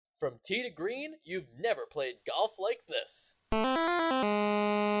From tee to green, you've never played golf like this.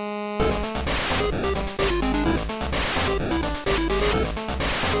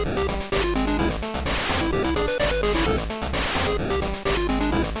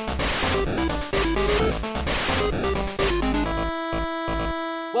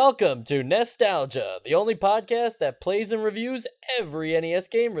 Welcome to Nostalgia, the only podcast that plays and reviews every NES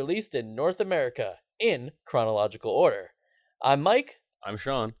game released in North America, in chronological order. I'm Mike. I'm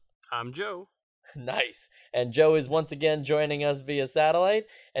Sean. I'm Joe. Nice. And Joe is once again joining us via satellite,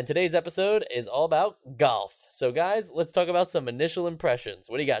 and today's episode is all about golf. So guys, let's talk about some initial impressions.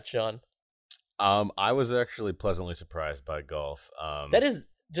 What do you got, Sean? I was actually pleasantly surprised by golf. That is,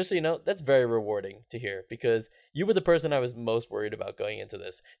 just so you know, that's very rewarding to hear, because you were the person I was most worried about going into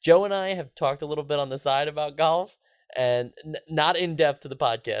this. Joe and I have talked a little bit on the side about golf, and not in depth to the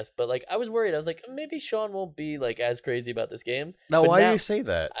podcast, but like I was worried. I was like, maybe Sean won't be like as crazy about this game. Now, But why do you say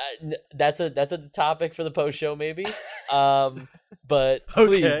that? That's a topic for the post show, maybe. But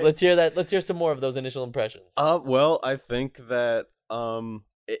please, Okay. let's hear that. Let's hear some more of those initial impressions. Well, I think that I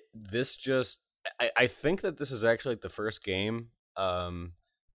think that this is actually like the first game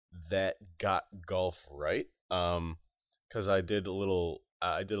that got golf right. Because I did a little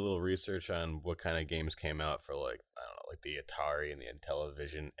research on what kind of games came out for, like, I don't know, like the Atari and the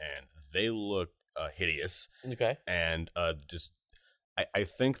Intellivision, and they look hideous. Okay. And I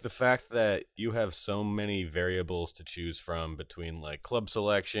think the fact that you have so many variables to choose from between like club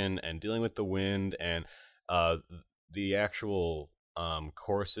selection and dealing with the wind and the actual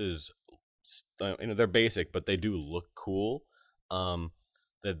courses, they're basic, but they do look cool.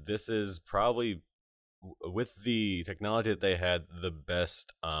 That this is probably, with the technology that they had, the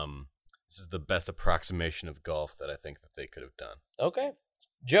best. This is the best approximation of golf that I think that they could have done. Okay.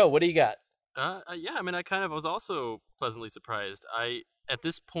 Joe, what do you got? Yeah, I mean, I was also pleasantly surprised. At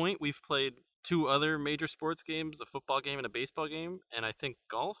this point, we've played two other major sports games, a football game and a baseball game, and I think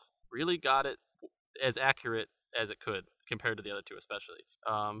golf really got it as accurate as it could compared to the other two, especially.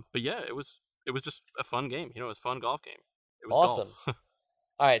 But yeah, it was just a fun game. It was a fun golf game. It was Awesome. golf.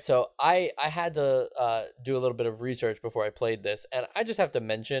 All right, so I had to do a little bit of research before I played this, and I just have to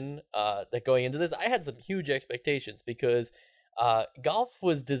mention that going into this, I had some huge expectations, because golf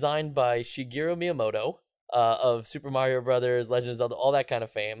was designed by Shigeru Miyamoto of Super Mario Brothers, Legend of Zelda, all that kind of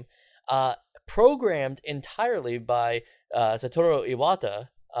fame, programmed entirely by Satoru Iwata,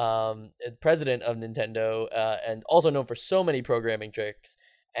 president of Nintendo, and also known for so many programming tricks,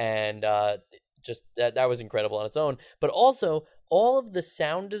 and just that was incredible on its own. But also, all of the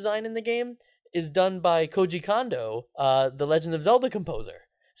sound design in the game is done by Koji Kondo, the Legend of Zelda composer.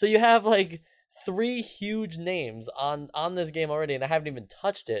 So you have like three huge names on this game already, and I haven't even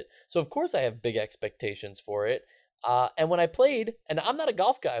touched it. So of course I have big expectations for it. And when I played, and I'm not a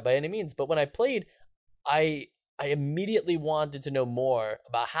golf guy by any means, but when I played, I immediately wanted to know more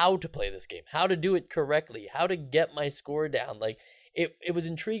about how to play this game, how to do it correctly, how to get my score down. Like, it was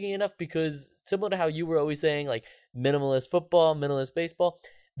intriguing enough, because similar to how you were always saying, like, minimalist football, minimalist baseball,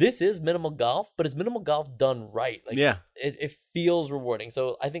 this is minimal golf, but it's minimal golf done right. Like, Yeah. it feels rewarding.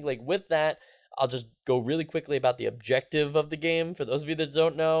 So I think, like, with that, I'll just go really quickly about the objective of the game. For those of you that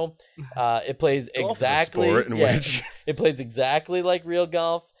don't know, it plays Golf is a exactly sport in which it plays exactly like real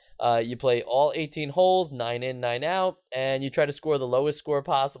golf. You play all 18 holes, 9 in, 9 out, and you try to score the lowest score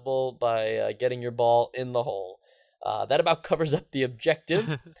possible by getting your ball in the hole. That about covers up the objective.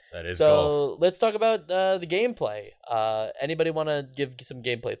 That is So golf. let's talk about the gameplay. Anybody want to give some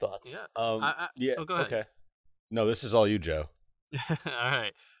gameplay thoughts? Yeah. Yeah. Oh, go ahead. Okay. No, this is all you, Joe. All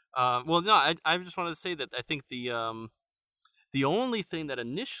right. Well, no, I just wanted to say that I think the only thing that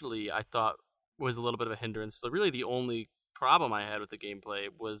initially I thought was a little bit of a hindrance, so really the only problem I had with the gameplay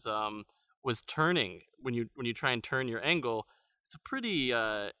was turning. When you try and turn your angle, it's a pretty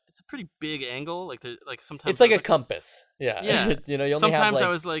big angle. Like sometimes It's like I a was compass. Yeah. Yeah. You only sometimes have like, I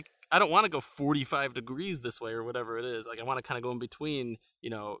was like, I don't want to go 45 degrees this way or whatever it is. Like, I want to kind of go in between,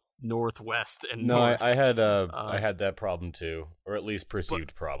 northwest and No, north. I had that problem too, or at least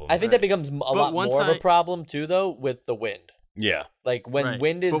perceived problem. I think that becomes a lot once more of a problem too, though, with the wind. Yeah. Like when Right.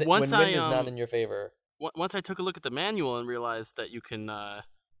 wind is But once when wind I, is not in your favor. Once I took a look at the manual and realized that you can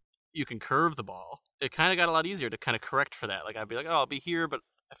curve the ball, it kind of got a lot easier to kind of correct for that. Like, I'd be like, oh, I'll be here, but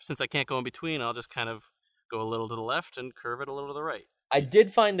since I can't go in between, I'll just kind of go a little to the left and curve it a little to the right. I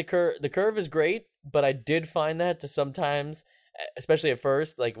did find the curve is great, but I did find that to sometimes, especially at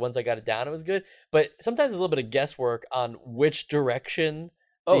first, like once I got it down, it was good. But sometimes there's a little bit of guesswork on which direction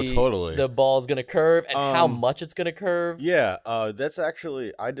Oh, totally. the ball's gonna curve and how Um, much it's gonna curve. Yeah, that's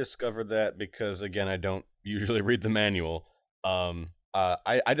actually, I discovered that because, again, I don't usually read the manual.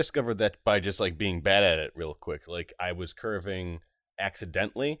 I discovered that by just like being bad at it real quick. Like I was curving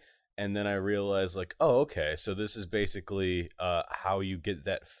accidentally, and then I realized like, oh, okay, so this is basically how you get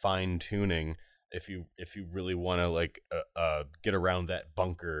that fine tuning if you really want to like get around that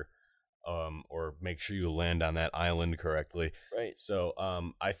bunker, or make sure you land on that island correctly. Right. So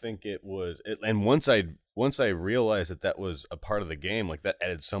I think and once I realized that was a part of the game, like that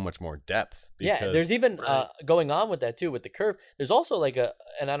added so much more depth. Yeah, there's even Right. going on with that too with the curve. There's also like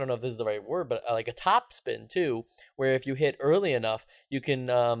and I don't know if this is the right word, but like a top spin too, where if you hit early enough, you can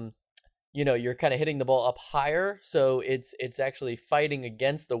you're kind of hitting the ball up higher, so it's actually fighting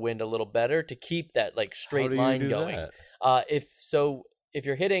against the wind a little better to keep that like How straight do you line do going. that? If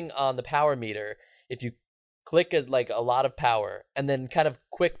you're hitting on the power meter, if you click like a lot of power and then kind of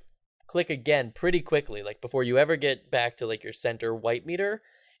click again pretty quickly, like before you ever get back to like your center white meter,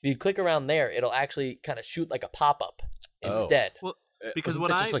 if you click around there, it'll actually kind of shoot like a pop up Oh. instead. Well, because Wasn't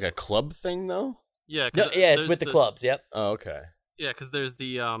when that just like a club thing though? yeah, No, 'cause, yeah, it's there's with the clubs. Yep. Oh, okay. Yeah, because there's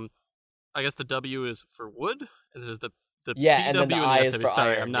the I guess the W is for wood. And there's the Yeah, PW and then the I is SW. for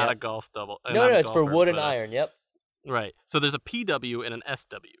Sorry, iron, I'm not yep. a golf double. No, it's for wood and iron. Yep. Right. So there's a PW and an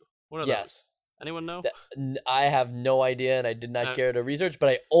SW. What are those? Yes. Anyone know? I have no idea, and I did not Uh, care to research. But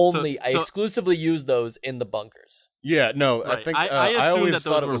I so- exclusively use those in the bunkers. Yeah, no, Right. I think I I assumed always that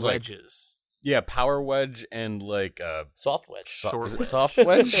thought those it were was like wedges. power wedge and like Soft wedge. Short is it wedge. soft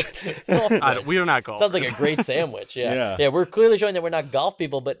wedge. Soft wedge. We are not golfers. Sounds like a great sandwich. Yeah. Yeah. We're clearly showing that we're not golf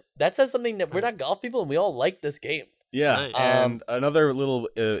people, but that says something that we're not golf people, and we all like this game. Yeah, Right. and another little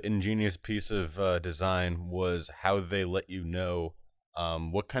ingenious piece of design was how they let you know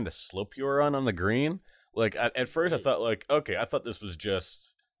what kind of slope you were on the green. Like at first, I Right. thought like, okay, I thought this was just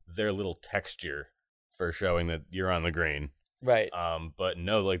their little texture for showing that you're on the green. Right. But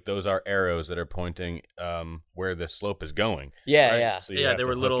no, like those are arrows that are pointing where the slope is going. Yeah. Right. Yeah. So you Yeah, have there to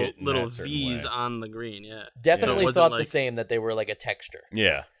were hook little it in that certain V's way. on the green. Yeah. Definitely wasn't thought the like- same, that they were like a texture.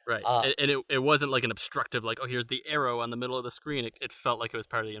 Yeah, Right. And it wasn't like an obstructive, like, oh, here's the arrow on the middle of the screen. It felt like it was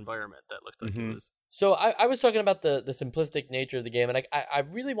part of the environment. That looked like Mhm. it was. So I was talking about the simplistic nature of the game, and I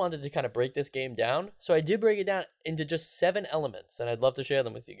really wanted to kind of break this game down. So I did break it down into just 7 elements, and I'd love to share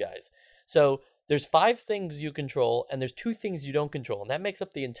them with you guys. So there's 5 things you control, and there's 2 things you don't control, and that makes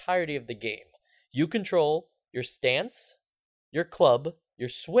up the entirety of the game. You control your stance, your club, your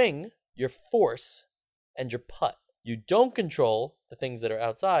swing, your force, and your putt. You don't control the things that are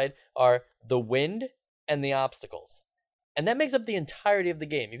outside are the wind and the obstacles. And that makes up the entirety of the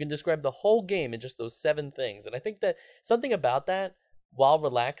game. You can describe the whole game in just those 7 things. And I think that something about that, while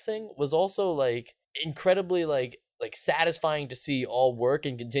relaxing, was also like incredibly like satisfying to see all work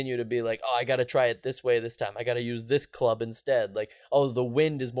and continue to be like, oh, I got to try it this way this time. I got to use this club instead. Like, oh, the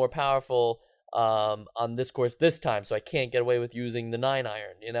wind is more powerful on this course this time, so I can't get away with using the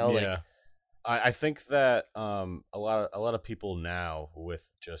 9-iron. yeah. Like, I think that a lot of people now with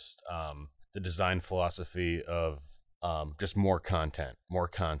just the design philosophy of just more content.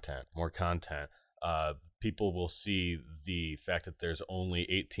 People will see the fact that there's only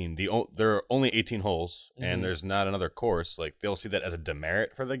 18. There are only 18 holes, Mhm. and there's not another course. Like they'll see that as a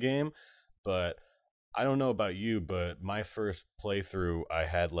demerit for the game. But I don't know about you, but my first playthrough, I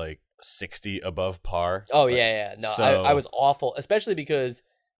had like 60 above par. oh Like, yeah. No, so- I was awful, especially because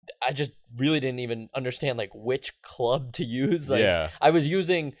I just really didn't even understand like which club to use. Like, yeah, I was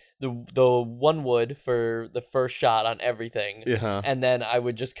using the one wood for the first shot on everything, yeah. and then I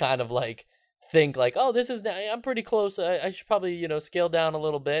would just kind of like think like, oh, I'm pretty close. I should probably scale down a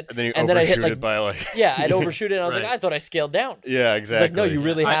little bit. And then you and then I hit, overshoot like- it by like Yeah, I'd overshoot it. And I was Right. like, I thought I scaled down. Yeah, It's exactly. like, no, you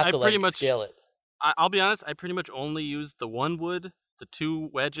really I- have I to pretty like much- scale it. I'll be honest. I pretty much only used the 1 wood, the 2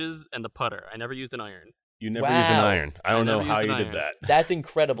 wedges, and the putter. I never used an iron. You never use an Wow. iron. I don't know never how used you an did iron. that. That's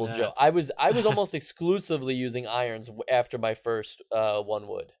incredible, Yeah. Joe. I was almost exclusively using irons after my first 1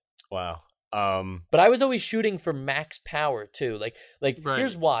 wood. Wow. But I was always shooting for max power too. Like Right.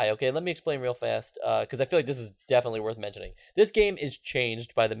 here's why. Okay, let me explain real fast. Because I feel like this is definitely worth mentioning. This game is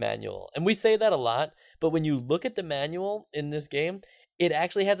changed by the manual, and we say that a lot. But when you look at the manual in this game, it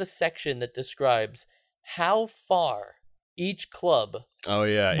actually has a section that describes how far each club Oh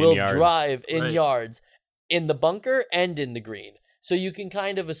yeah, will in yards. drive in Right. yards in the bunker and in the green. So you can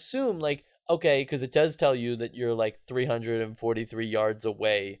kind of assume like, okay, because it does tell you that you're like 343 yards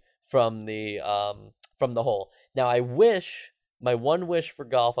away from the hole. Now I wish my one wish for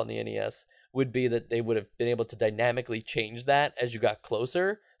golf on the NES would be that they would have been able to dynamically change that as you got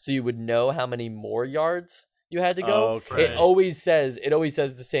closer, so you would know how many more yards you had to go. Okay. It always says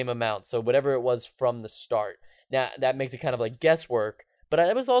the same amount, so whatever it was from the start. Now that makes it kind of like guesswork, but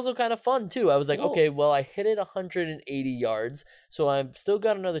it was also kind of fun too. I was like, Well- okay, well, I hit it 180 yards, so I've still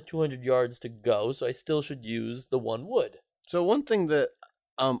got another 200 yards to go, so I still should use the 1 wood. So one thing that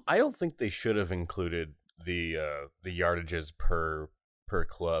I don't think they should have included the yardages per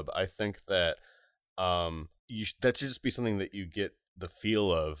club. I think that that should just be something that you get the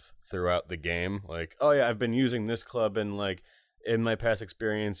feel of throughout the game. Like, oh yeah, I've been using this club, and like in my past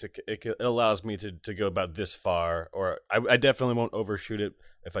experience, it allows me to go about this far, or I definitely won't overshoot it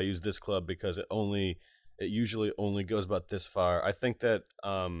if I use this club because it usually only goes about this far. I think that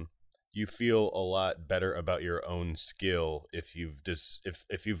you feel a lot better about your own skill if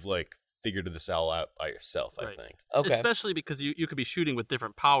you've like figured this all out by yourself. Right. I think. Okay. Especially because you could be shooting with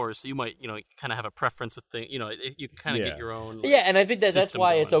different powers, so you might kind of have a preference with things. You can kind of Yeah. get your own. Yeah, and I think that's system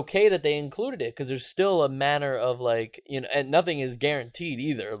why it's going. okay that they included it, because there's still a matter of like, and nothing is guaranteed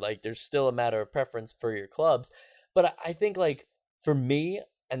either. Like there's still a matter of preference for your clubs. But I think like for me,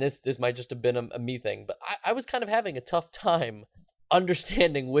 and this might just have been a me thing, but I was kind of having a tough time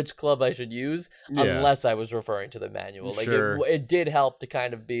understanding which club I should use Yeah. unless I was referring to the manual. Like Sure. it did help to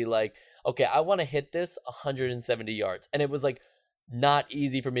kind of be like, okay, I want to hit this 170 yards. And it was like not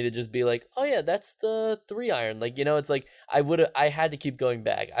easy for me to just be like, oh yeah, that's the 3-iron. Like, it's like I had to keep going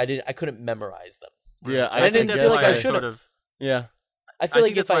back. I couldn't memorize them. Yeah, And I I think didn't that's feel why like I I should've. sort of. Yeah. I I feel think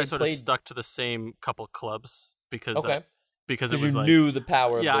like if that's why I I sort of played stuck to the same couple clubs because okay, because it because was you like knew the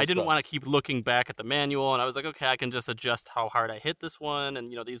power of yeah, I those didn't want clubs. to keep looking back at the manual, and I was like, okay, I can just adjust how hard I hit this one,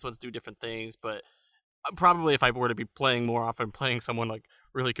 and these ones do different things. But probably if I were to be playing more often, playing someone like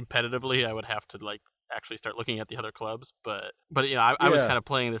really competitively, I would have to like actually start looking at the other clubs. But I was Yeah. kind of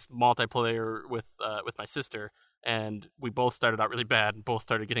playing this multiplayer with my sister, and we both started out really bad, and both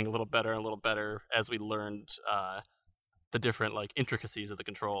started getting a little better as we learned the different like intricacies of the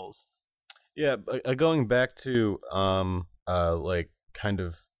controls. Yeah, going back to like kind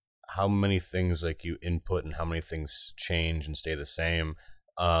of how many things like you input and how many things change and stay the same.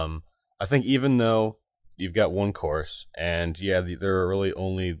 I think even though you've got one course and there are really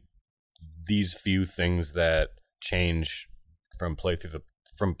only these few things that change from playthrough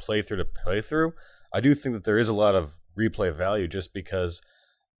to playthrough, I do think that there is a lot of replay value just because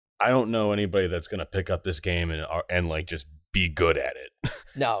I don't know anybody that's going to pick up this game and like just be good at it.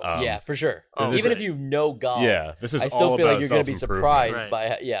 No, yeah, for sure. Oh, Even right. if you know golf, Yeah, this is I still all feel like about you're going to be self-improvement. surprised Right.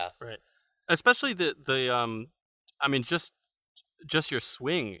 by Right. Especially I mean just your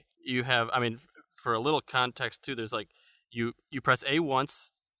swing. You have for a little context too, there's like you press A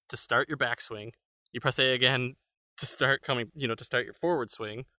once to start your backswing. You press A again to start to start your forward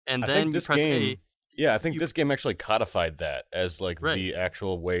swing, and I then think you this press game, I think you- this game actually codified that as like Right. the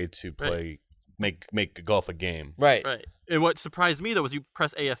actual way to play, make golf a game. right. Right. And what surprised me though was you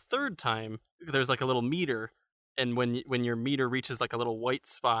press A third time. There's like a little meter, and when your meter reaches like a little white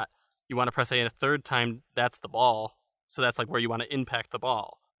spot, you want to press A a third time. That's the ball. So that's like where you want to impact the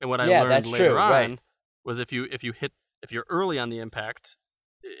ball. And what I Yeah, learned that's later true, on right. was if you're early on the impact,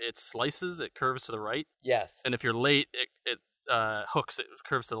 it slices, it curves to the right, Yes. and if you're late, it hooks, it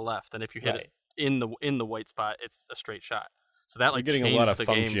curves to the left. And if you hit Right. it in the white spot, it's a straight shot. So that like getting a changed lot of the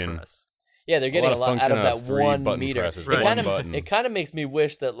game function. for us. Yeah, they're getting a lot out function of that 3 one button meter. presses, Right. one button. It kind of makes me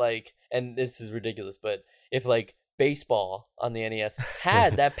wish that like, and this is ridiculous, but if like baseball on the NES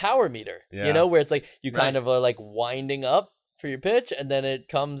had that power meter, Yeah. where it's like you kind Right. of are like winding up for your pitch and then it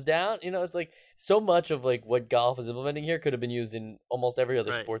comes down. It's like so much of like what golf is implementing here could have been used in almost every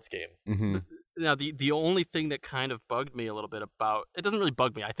other Right. sports game. Mm-hmm. Now, the only thing that kind of bugged me a little bit about it doesn't really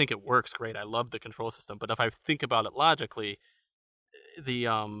bug me. I think it works great. I love the control system. But if I think about it logically, the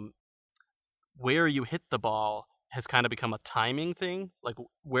where you hit the ball has kind of become a timing thing. Like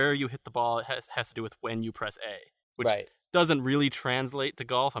where you hit the ball has to do with when you press A, which Right. doesnn't really translate to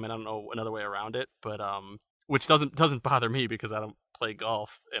golf. I mean, I don't know another way around it, but which doesn't bother me because I don't play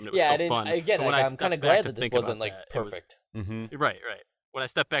golf. I mean, it was Yeah, still fun. again, But when like, I I'm kind of stepped back glad to that this think about wasn't like that, it was- perfect. Mm-hmm. Right. When I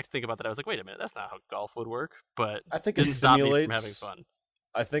stepped back to think about that, I was like, wait a minute, that's not how golf would work. But I think didn't it stop me simulates from having fun.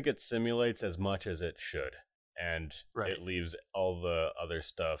 I think it simulates as much as it should, and Right. it leaves all the other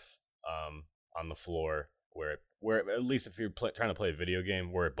stuff on the floor where at least if you're trying to play a video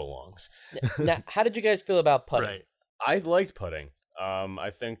game, where it belongs. Now, how did you guys feel about putting? Right. I liked putting. I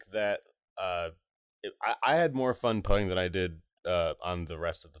think that I had more fun putting than I did on the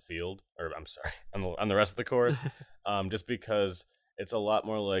rest of the field, or I'm sorry, on the rest of the course. Just because it's a lot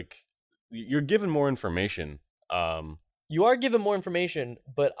more like you're given more information. You are given more information,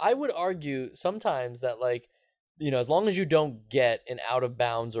 but I would argue sometimes that like, as long as you don't get an out of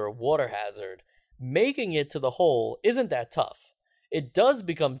bounds or a water hazard, making it to the hole isn't that tough. It does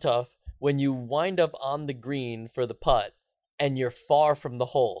become tough when you wind up on the green for the putt and you're far from the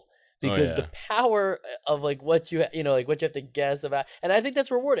hole. Because the power of like what you like what you have to guess about, and I think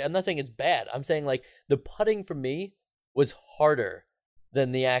that's rewarding. I'm not saying it's bad. I'm saying like the putting for me was harder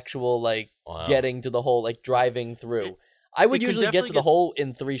than the actual like getting to the hole, like driving through. I would usually get to the hole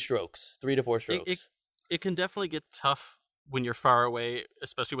in 3 to 4 strokes. It can definitely get tough when you're far away,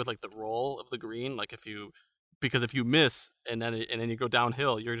 especially with like the roll of the green. Like because if you miss and then you go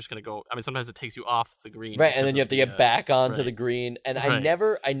downhill, you're just gonna go. I mean, sometimes it takes you off the green, right? And then you have to get back onto the green. And right.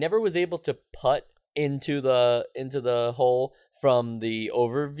 I never was able to putt into the hole from the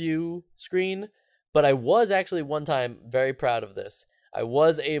overview screen, but I was actually one time very proud of this. I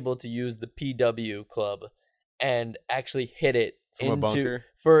was able to use the PW club and actually hit it from a bunker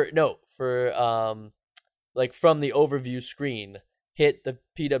like from the overview screen, hit the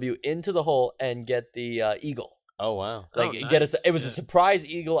PW into the hole and get the eagle. Oh wow! Like nice. It was a surprise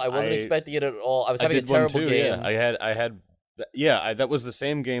eagle. I wasn't expecting it at all. I was having a terrible game. Yeah, that was the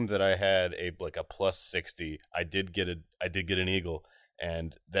same game that I had a plus 60. I did get an eagle,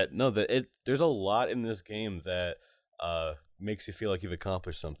 and there's a lot in this game that makes you feel like you've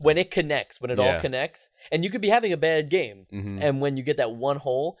accomplished something when it connects, when it all connects, and you could be having a bad game, mm-hmm. and when you get that one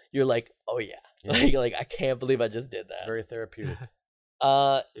hole, you're like, oh yeah. Like I can't believe I just did that. It's very therapeutic.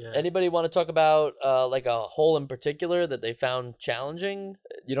 Anybody want to talk about like a hole in particular that they found challenging?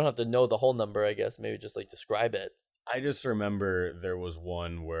 You don't have to know the hole number, I guess. Maybe just like describe it. I just remember there was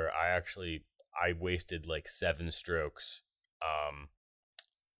one where I wasted like 7 strokes,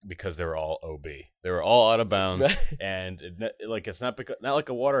 because they were all OB. They were all out of bounds, and it's not like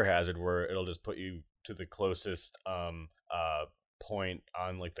a water hazard where it'll just put you to the closest point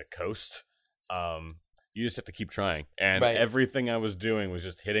on like the coast. You just have to keep trying, and everything I was doing was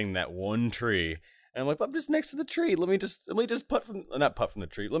just hitting that one tree. And I'm like, I'm just next to the tree. Let me just not putt from the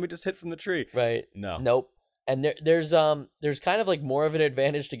tree. Let me just hit from the tree. Right. Nope. And there's kind of like more of an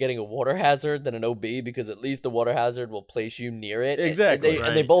advantage to getting a water hazard than an OB, because at least the water hazard will place you near it. Exactly.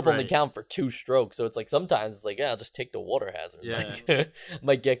 And they both only count for 2 strokes, so it's like sometimes it's like, I'll just take the water hazard. Yeah. Like,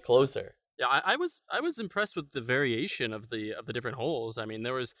 might get closer. Yeah, I was impressed with the variation of the different holes. I mean,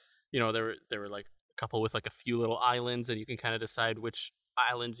 there was there were like a couple with like a few little islands, and you can kind of decide which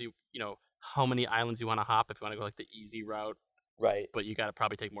islands how many islands you want to hop if you want to go like the easy route. Right. But you got to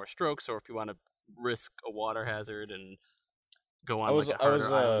probably take more strokes, or if you want to risk a water hazard and go on island.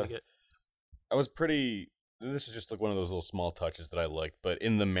 This is just like one of those little small touches that I liked, but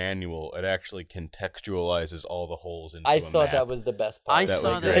in the manual, it actually contextualizes all the holes into a map. I thought that was the best part. I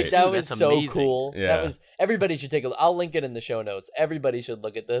saw that like, too. That was That's so amazing. cool. Yeah. Everybody should take a look. I'll link it in the show notes. Everybody should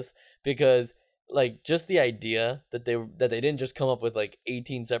look at this, because like just the idea that they didn't just come up with like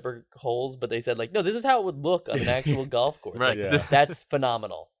 18 separate holes, but they said like, no, this is how it would look on an actual golf course. Right. Like, that's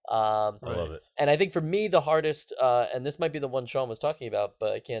phenomenal. I love it. And I think for me, the hardest, and this might be the one Sean was talking about,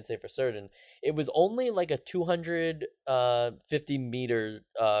 but I can't say for certain, it was only like a 250 meter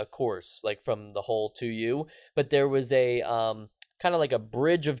course, like from the hole to you. But there was a kind of like a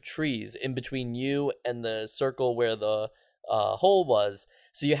bridge of trees in between you and the circle where the hole was.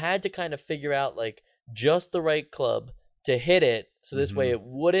 So you had to kind of figure out like just the right club to hit it, so this way it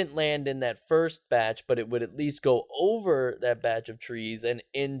wouldn't land in that first batch, but it would at least go over that batch of trees and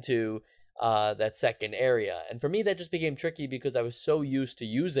into that second area. And for me, that just became tricky because I was so used to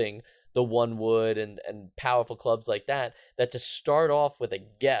using the 1 wood and powerful clubs like that to start off with a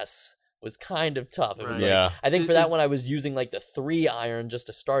guess was kind of tough. It was like, I think for that one, I was using like the 3 iron just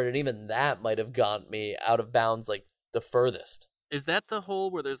to start it. Even that might have gotten me out of bounds like the furthest. Is that the hole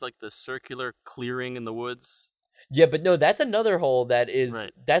where there's like the circular clearing in the woods? Yeah, but no, that's another hole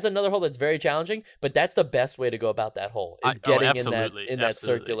that's another hole that's very challenging, but that's the best way to go about that hole is getting in that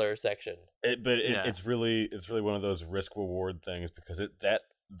circular section. It's really one of those risk reward things, because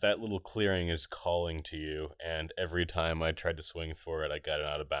that little clearing is calling to you, and every time I tried to swing for it, I got it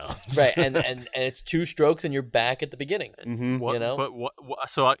out of bounds. Right, and it's 2 strokes and you're back at the beginning. Mm-hmm.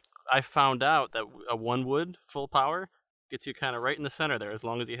 So I found out that a 1 wood full power gets you kind of right in the center there, as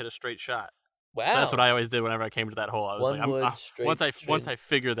long as you hit a straight shot. Wow, so that's what I always did whenever I came to that hole. I was once I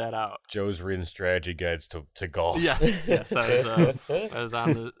figured that out. Joe's reading strategy guides to golf. Yes. I was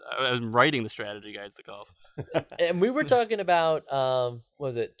writing the strategy guides to golf. And we were talking about what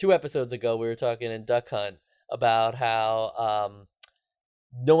was it 2 episodes ago? We were talking in Duck Hunt about how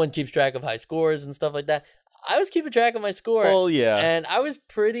no one keeps track of high scores and stuff like that. I was keeping track of my score. Oh, yeah. And I was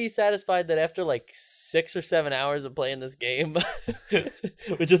pretty satisfied that after like 6 or 7 hours of playing this game,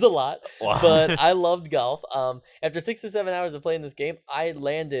 which is a lot, but I loved golf. After 6 or 7 hours of playing this game, I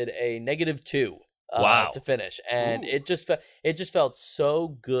landed a -2 to finish. And it just felt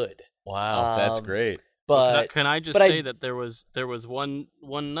so good. Wow, that's great. But can I just but say that there was one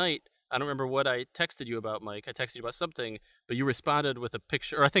night, I don't remember what I texted you about, Mike. I texted you about something, but you responded with a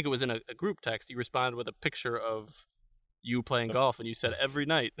picture, or I think it was in a group text. You responded with a picture of you playing golf, and you said every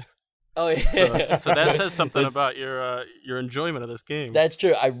night. Oh yeah. So that says something about your enjoyment of this game. That's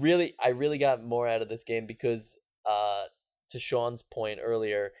true. I really got more out of this game because to Sean's point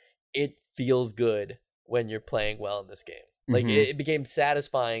earlier, it feels good when you're playing well in this game. Like it became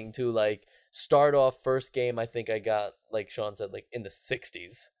satisfying to like start off first game. I think I got, like Sean said, like in the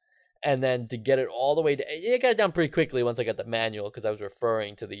 60s, and then to get it all the way to, it got it down pretty quickly once I got the manual because I was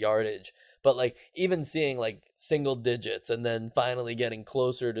referring to the yardage. But like even seeing like single digits and then finally getting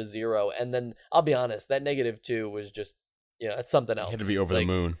closer to 0, and then I'll be honest, that -2 was just, it's something else. You had to be over the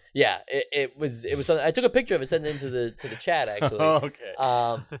moon. Yeah, it was something. I took a picture of it, sent it into the chat actually.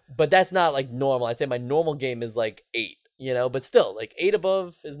 Okay. But that's not like normal. I'd say my normal game is like 8. But still, like 8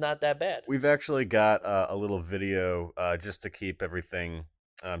 above is not that bad. We've actually got a little video just to keep everything,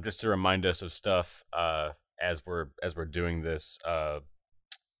 just to remind us of stuff as we're doing this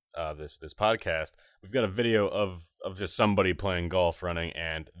this podcast. We've got a video of just somebody playing golf running,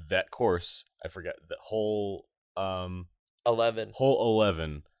 and that course, I forget, the hole 11. Hole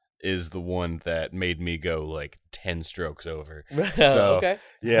 11 is the one that made me go like 10 strokes over. So, okay.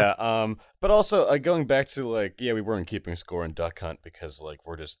 Yeah. But also going back to like, yeah, we weren't keeping score in Duck Hunt because like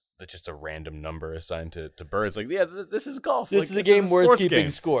that's just a random number assigned to birds. Like, yeah, this is golf. This is a game worth keeping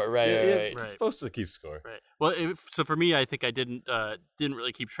score, right? It's supposed to keep score. Right. Well, so for me, I think I didn't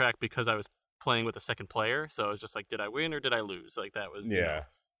really keep track because I was playing with a second player. So I was just like, did I win or did I lose? Like that was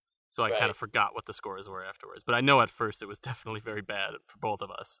So I kind of forgot what the scores were afterwards. But I know at first it was definitely very bad for both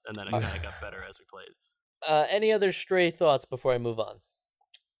of us, and then it kind of got better as we played. Any other stray thoughts before I move on?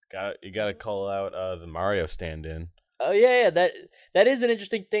 You got to call out the Mario stand-in. Oh yeah, that is an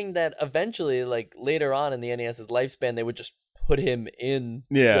interesting thing that eventually, like later on in the NES's lifespan, they would just put him in,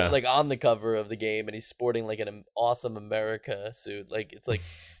 like on the cover of the game, and he's sporting like an awesome America suit. Like it's like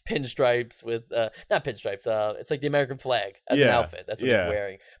pinstripes with not pinstripes. It's like the American flag as an outfit. That's what he's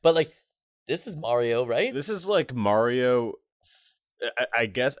wearing. But like, this is Mario, right? This is like Mario. I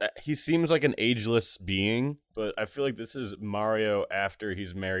guess he seems like an ageless being, but I feel like this is Mario after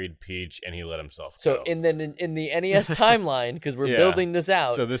he's married Peach and he let himself go. So in the NES timeline, because we're building this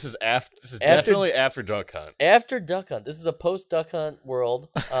out. So this is definitely after Duck Hunt. After Duck Hunt, this is a post Duck Hunt world.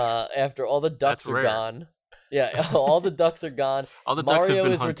 After all the ducks are gone. Yeah, all the ducks are gone. All the ducks Mario have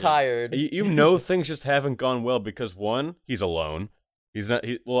been is hunted. retired. You know things just haven't gone well because one, he's alone. He's not.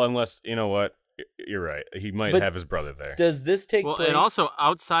 Unless you know what. You're right. He might have his brother there. Does this take place? And also,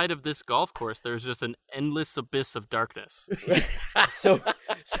 outside of this golf course, there's just an endless abyss of darkness. so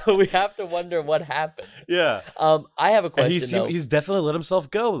we have to wonder what happened. Yeah. I have a question, though. He's definitely let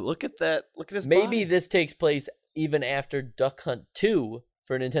himself go. Look at that. Look at his body. This takes place even after Duck Hunt 2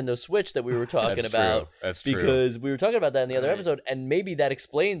 for Nintendo Switch that we were talking about. That's true. Because we were talking about that in the other episode, and maybe that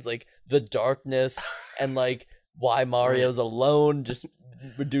explains, like, the darkness and, like, why Mario's alone, just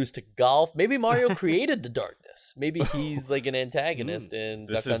reduced to golf. Maybe Mario created the darkness. Maybe he's like an antagonist in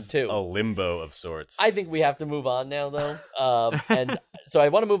Duck Hunt 2. This is a limbo of sorts. I think we have to move on now, though. And so I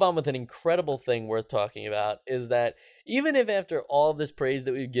want to move on with an incredible thing worth talking about, is that even if after all of this praise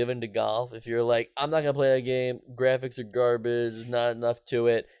that we've given to golf, if you're like, I'm not going to play that game, graphics are garbage, there's not enough to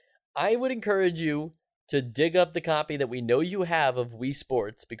it, I would encourage you to dig up the copy that we know you have of Wii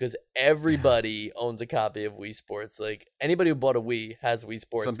Sports, because everybody owns a copy of Wii Sports. Like, anybody who bought a Wii has Wii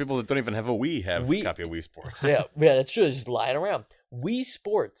Sports. Some people that don't even have a Wii have a copy of Wii Sports. yeah, that's true. It's just lying around. Wii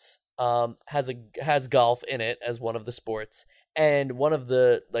Sports has golf in it as one of the sports, and one of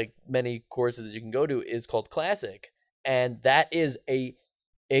the like many courses that you can go to is called Classic, and that is a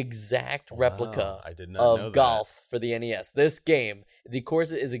exact replica of golf for the NES. This game, the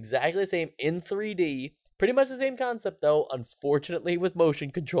course is exactly the same in 3D. Pretty much the same concept, though, unfortunately, with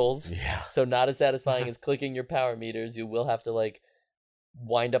motion controls. Yeah. So not as satisfying as clicking your power meters. You will have to, like,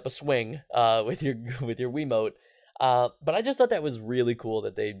 wind up a swing with your Wiimote. But I just thought that was really cool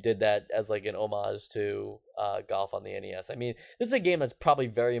that they did that as, like, an homage to golf on the NES. I mean, this is a game that's probably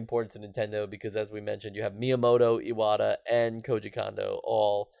very important to Nintendo because, as we mentioned, you have Miyamoto, Iwata, and Koji Kondo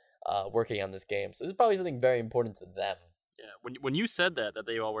all working on this game. So this is probably something very important to them. Yeah, when you said that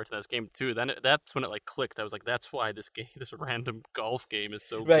they all worked on this game too, then that's when it like clicked. I was like, that's why this random golf game is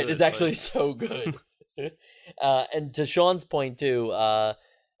so good. Right, it's actually so good. And to Sean's point too,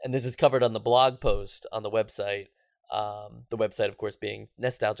 and this is covered on the blog post on the website. The website, of course, being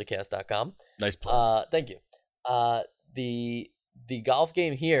nostalgicast.com. Nice plug. Thank you. The golf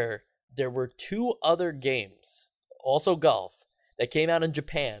game here, there were 2 other games, also golf, that came out in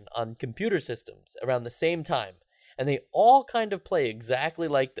Japan on computer systems around the same time. And they all kind of play exactly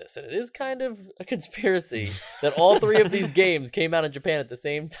like this. And it is kind of a conspiracy that all three of these games came out in Japan at the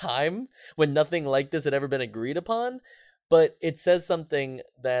same time when nothing like this had ever been agreed upon. But it says something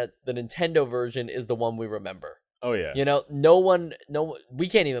that the Nintendo version is the one we remember. Oh yeah. You know, we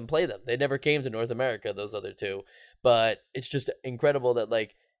can't even play them. They never came to North America, those other two. But it's just incredible that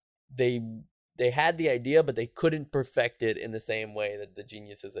like they had the idea, but they couldn't perfect it in the same way that the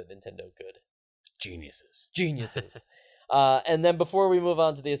geniuses at Nintendo could. Geniuses. And then before we move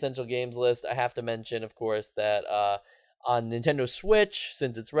on to the essential games list, I have to mention, of course, that on Nintendo Switch,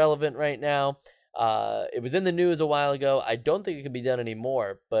 since it's relevant right now, it was in the news a while ago. I don't think it can be done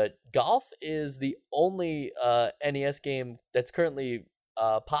anymore, but golf is the only NES game that's currently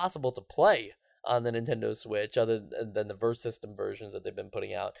possible to play on the Nintendo Switch, other than the Verse System versions that they've been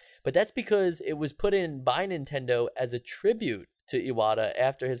putting out. But that's because it was put in by Nintendo as a tribute to Iwata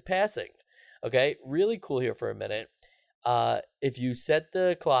after his passing. Okay, really cool here for a minute. If you set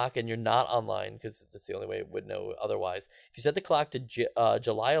the clock, and you're not online, because that's the only way it would know otherwise, if you set the clock to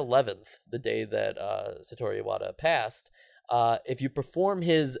July 11th, the day that Satoru Iwata passed, if you perform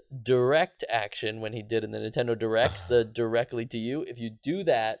his direct action when he did in the Nintendo Directs, the directly to you, if you do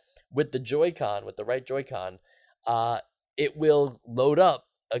that with the Joy-Con, with the right Joy-Con, it will load up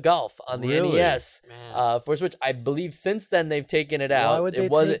a golf on the NES for Switch. I believe since then they've taken it out. Why would they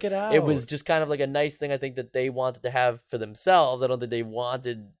take it out? It was just kind of like a nice thing I think that they wanted to have for themselves. I don't think they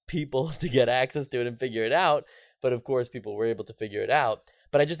wanted people to get access to it and figure it out. But of course, people were able to figure it out.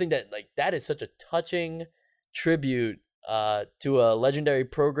 But I just think that like that is such a touching tribute to a legendary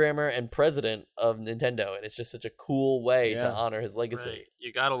programmer and president of Nintendo, and it's just such a cool way to honor his legacy. Right.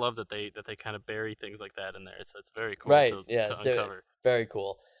 You gotta love that they kind of bury things like that in there. It's very cool to uncover. Very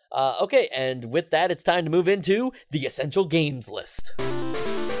cool. Okay, and with that, it's time to move into the essential games list.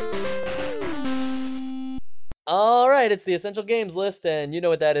 All right, it's the essential games list, and you know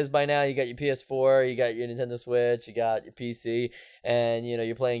what that is by now. You got your PS4, you got your Nintendo Switch, you got your PC, and you know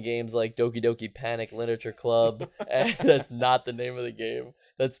you're playing games like Doki Doki Panic Literature Club. And that's not the name of the game.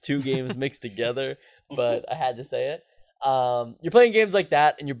 That's two games mixed together, but I had to say it. You're playing games like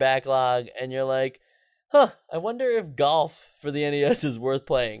that in your backlog, and you're like, I wonder if golf for the NES is worth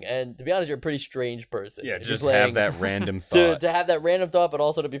playing. And to be honest, you're a pretty strange person. Yeah, just have that random thought. To have that random thought, but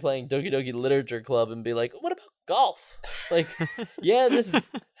also to be playing Doki Doki Literature Club and be like, what about golf? Like, yeah,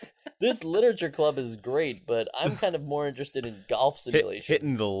 this Literature Club is great, but I'm kind of more interested in golf simulation.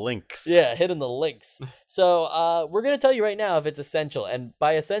 Hitting the links. Yeah, hitting the links. So we're going to tell you right now if it's essential. And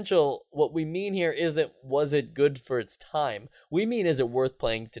by essential, what we mean here isn't was it good for its time. We mean is it worth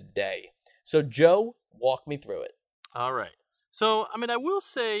playing today? So Joe, walk me through it. All right. So, I mean, I will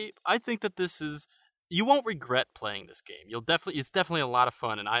say, I think that you won't regret playing this game. It's definitely a lot of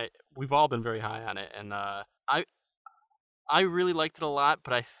fun, and we've all been very high on it, and I really liked it a lot,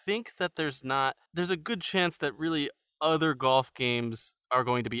 but I think that there's a good chance that really other golf games are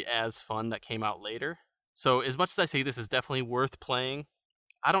going to be as fun that came out later. So, as much as I say this is definitely worth playing,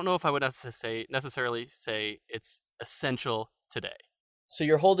 I don't know if I would necessarily say it's essential today. So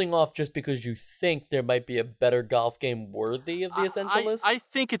you're holding off just because you think there might be a better golf game worthy of the essential list? I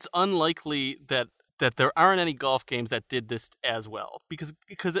think it's unlikely that there aren't any golf games that did this as well. Because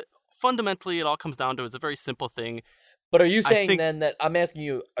fundamentally it all comes down to it's a very simple thing. But are you saying then that, I'm asking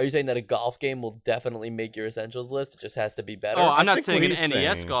you, are you saying that a golf game will definitely make your essentials list? It just has to be better? Oh, I'm not saying an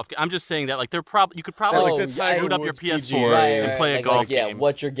NES golf game. I'm just saying that like you could probably boot up your PS4 and play a golf game. Yeah,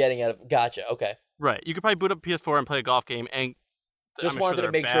 what you're getting out of, gotcha, okay. Right, you could probably boot up PS4 and play a golf game, and just wanted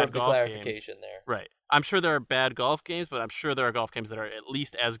to make sure of the clarification there. Right. I'm sure there are bad golf games, but I'm sure there are golf games that are at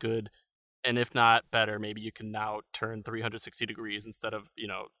least as good, and if not better, maybe you can now turn 360 degrees instead of,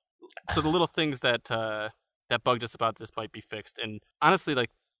 so the little things that bugged us about this might be fixed. And honestly, like,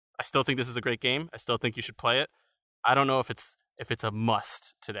 I still think this is a great game. I still think you should play it. I don't know if it's a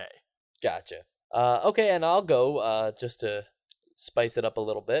must today. Gotcha. Okay, and I'll go just to spice it up a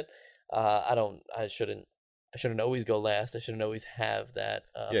little bit. I shouldn't always go last. I shouldn't always have that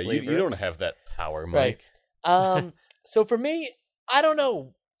flavor. You don't have that power, Mike. Right. So for me, I don't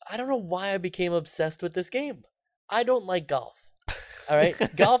know why I became obsessed with this game. I don't like golf. All right?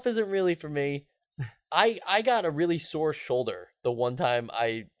 Golf isn't really for me. I got a really sore shoulder the one time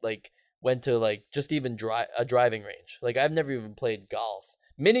I went to just even a driving range. Like, I've never even played golf.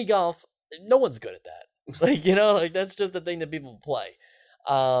 Mini golf, no one's good at that. That's just a thing that people play.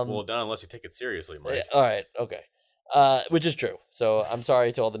 Well, not unless you take it seriously, Mike. All right, okay. Which is true. So I'm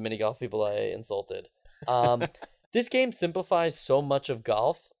sorry to all the mini golf people I insulted. This game simplifies so much of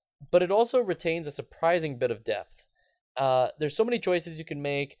golf, but it also retains a surprising bit of depth. there's so many choices you can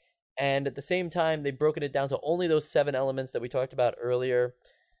make, and at the same time, they've broken it down to only those 7 elements that we talked about earlier.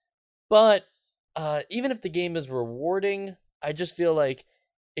 But even if the game is rewarding, I just feel like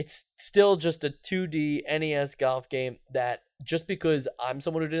it's still just a 2D NES golf game that, just because I'm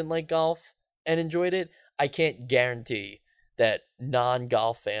someone who didn't like golf and enjoyed it, I can't guarantee that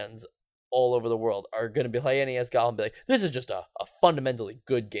non-golf fans all over the world are going to be playing NES golf and be like, this is just a fundamentally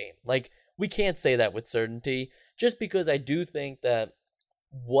good game. Like, we can't say that with certainty, just because I do think that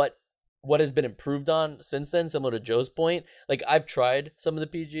what has been improved on since then, similar to Joe's point, like, I've tried some of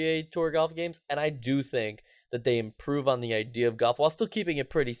the PGA Tour golf games, and I do think that they improve on the idea of golf while still keeping it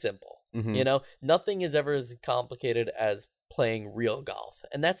pretty simple. Mhm. You know, nothing is ever as complicated as playing real golf,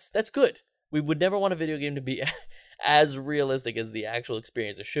 and that's good. We would never want a video game to be as realistic as the actual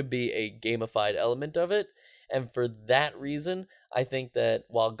experience. There should be a gamified element of it, and for that reason, I think that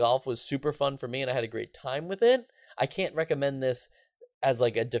while golf was super fun for me and I had a great time with it, I can't recommend this as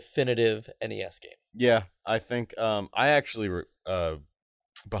like a definitive NES game. Yeah, I think I actually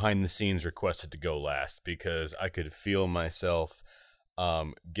behind the scenes requested to go last because I could feel myself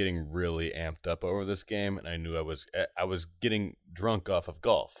getting really amped up over this game, and I knew I was getting drunk off of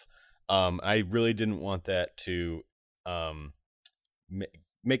golf. I really didn't want that to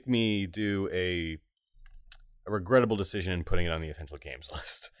make me do a regrettable decision in putting it on the essential games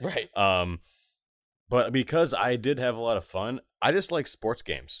list. Right. But because I did have a lot of fun, I just like sports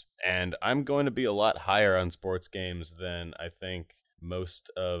games, and I'm going to be a lot higher on sports games than I think most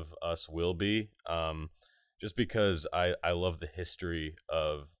of us will be. Just because I love the history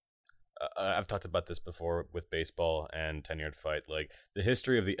of. I've talked about this before with baseball and 10-Yard Fight, like the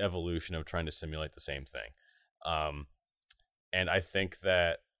history of the evolution of trying to simulate the same thing. And I think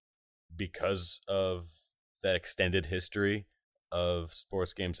that because of that extended history of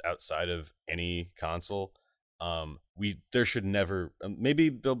sports games outside of any console, there should never, maybe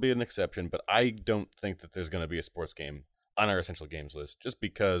there'll be an exception, but I don't think that there's going to be a sports game on our essential games list, just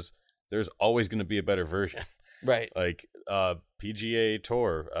because there's always going to be a better version. Right. Like PGA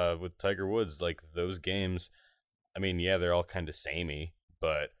Tour with Tiger Woods, like those games, I mean, yeah, they're all kind of samey,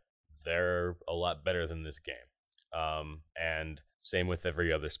 but they're a lot better than this game. And same with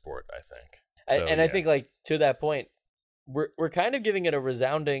every other sport, I think. So, I think, like, to that point, we're kind of giving it a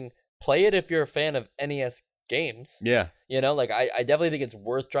resounding play it if you're a fan of NES games. Yeah. You know, like, I definitely think it's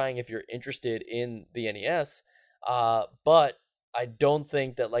worth trying if you're interested in the NES. But I don't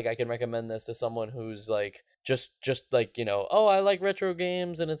think that, like, I can recommend this to someone who's like just like, you know, oh, I like retro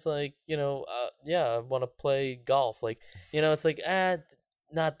games, and it's like, you know, yeah, I want to play golf. Like, you know, it's like,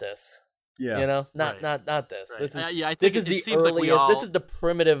 not this. Yeah. You know, Right. not this. Right. This is Yeah, I this think is it the seems like we earliest. all... This is the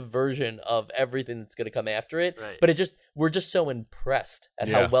primitive version of everything that's going to come after it. Right. But we're just so impressed at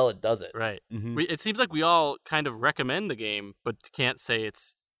how Yeah. well it does it. Right. Mhm. It seems like we all kind of recommend the game, but can't say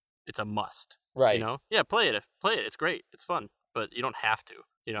it's a must. Right. You know? Yeah, play it. It's great. It's fun, but you don't have to.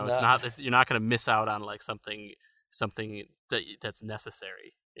 You know, it's No. not this. You're not going to miss out on like something that's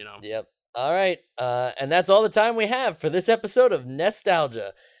necessary. You know. Yep. All right. And that's all the time we have for this episode of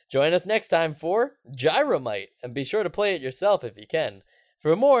Nostalgia. Join us next time for Gyromite, and be sure to play it yourself if you can.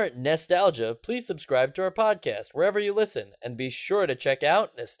 For more Nostalgia, please subscribe to our podcast wherever you listen, and be sure to check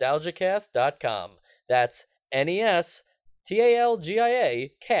out nostalgiacast.com. That's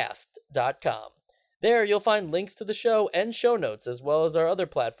NESTALGIA cast.com. There you'll find links to the show and show notes, as well as our other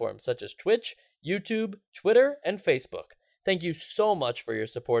platforms such as Twitch, YouTube, Twitter, and Facebook. Thank you so much for your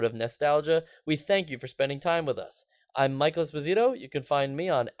support of Nostalgia. We thank you for spending time with us. I'm Michael Esposito. You can find me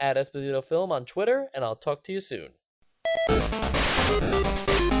on @EspositoFilm on Twitter, and I'll talk to you soon.